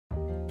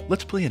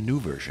Let's play a new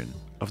version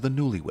of the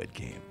Newlywed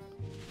Game.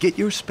 Get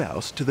your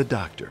spouse to the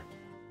doctor.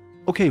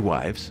 Okay,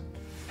 wives,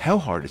 how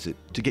hard is it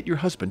to get your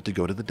husband to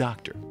go to the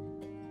doctor?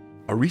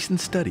 A recent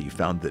study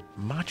found that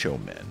macho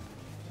men,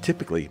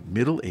 typically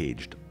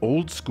middle-aged,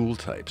 old-school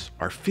types,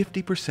 are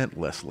 50%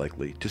 less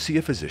likely to see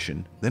a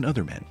physician than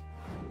other men.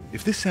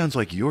 If this sounds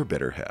like your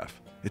better half,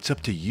 it's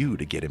up to you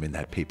to get him in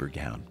that paper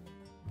gown.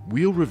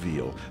 We'll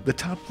reveal the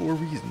top 4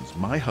 reasons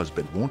my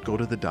husband won't go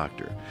to the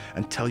doctor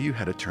and tell you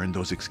how to turn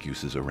those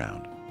excuses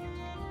around.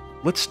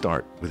 Let's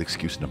start with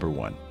excuse number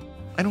 1.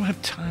 I don't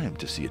have time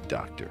to see a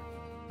doctor.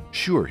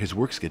 Sure, his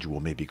work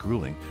schedule may be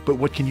grueling, but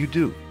what can you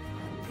do?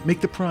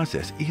 Make the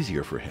process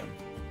easier for him.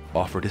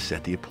 Offer to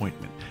set the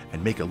appointment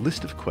and make a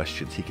list of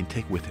questions he can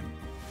take with him.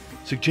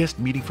 Suggest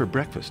meeting for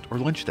breakfast or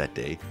lunch that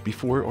day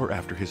before or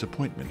after his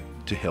appointment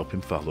to help him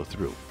follow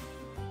through.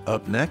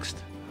 Up next,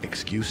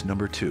 excuse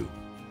number 2.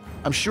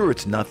 I'm sure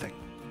it's nothing.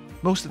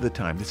 Most of the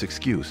time, this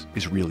excuse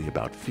is really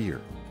about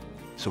fear.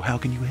 So how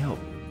can you help?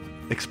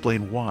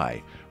 Explain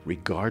why,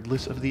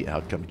 regardless of the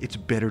outcome, it's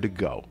better to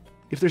go.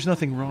 If there's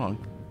nothing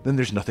wrong, then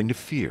there's nothing to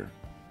fear.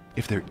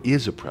 If there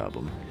is a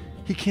problem,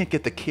 he can't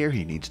get the care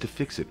he needs to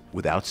fix it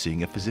without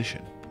seeing a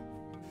physician.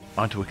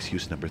 On to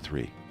excuse number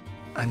 3.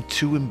 I'm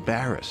too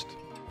embarrassed.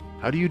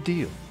 How do you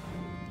deal?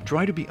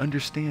 Try to be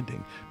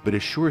understanding, but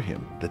assure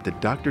him that the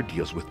doctor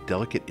deals with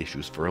delicate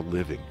issues for a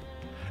living,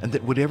 and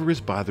that whatever is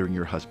bothering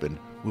your husband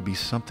will be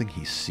something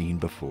he's seen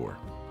before.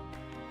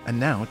 And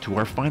now to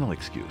our final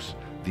excuse,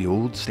 the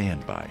old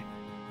standby.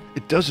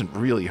 It doesn't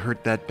really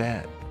hurt that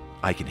bad.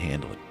 I can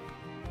handle it.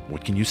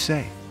 What can you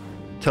say?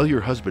 Tell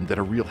your husband that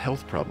a real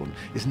health problem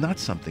is not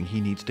something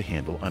he needs to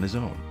handle on his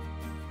own.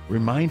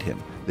 Remind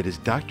him that his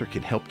doctor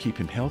can help keep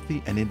him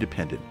healthy and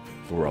independent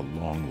for a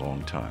long,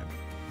 long time.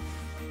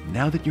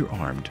 Now that you're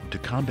armed to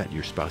combat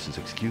your spouse's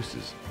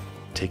excuses,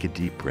 take a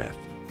deep breath,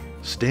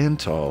 stand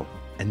tall,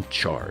 and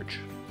charge.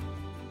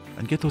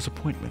 And get those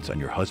appointments on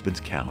your husband's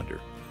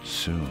calendar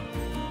soon.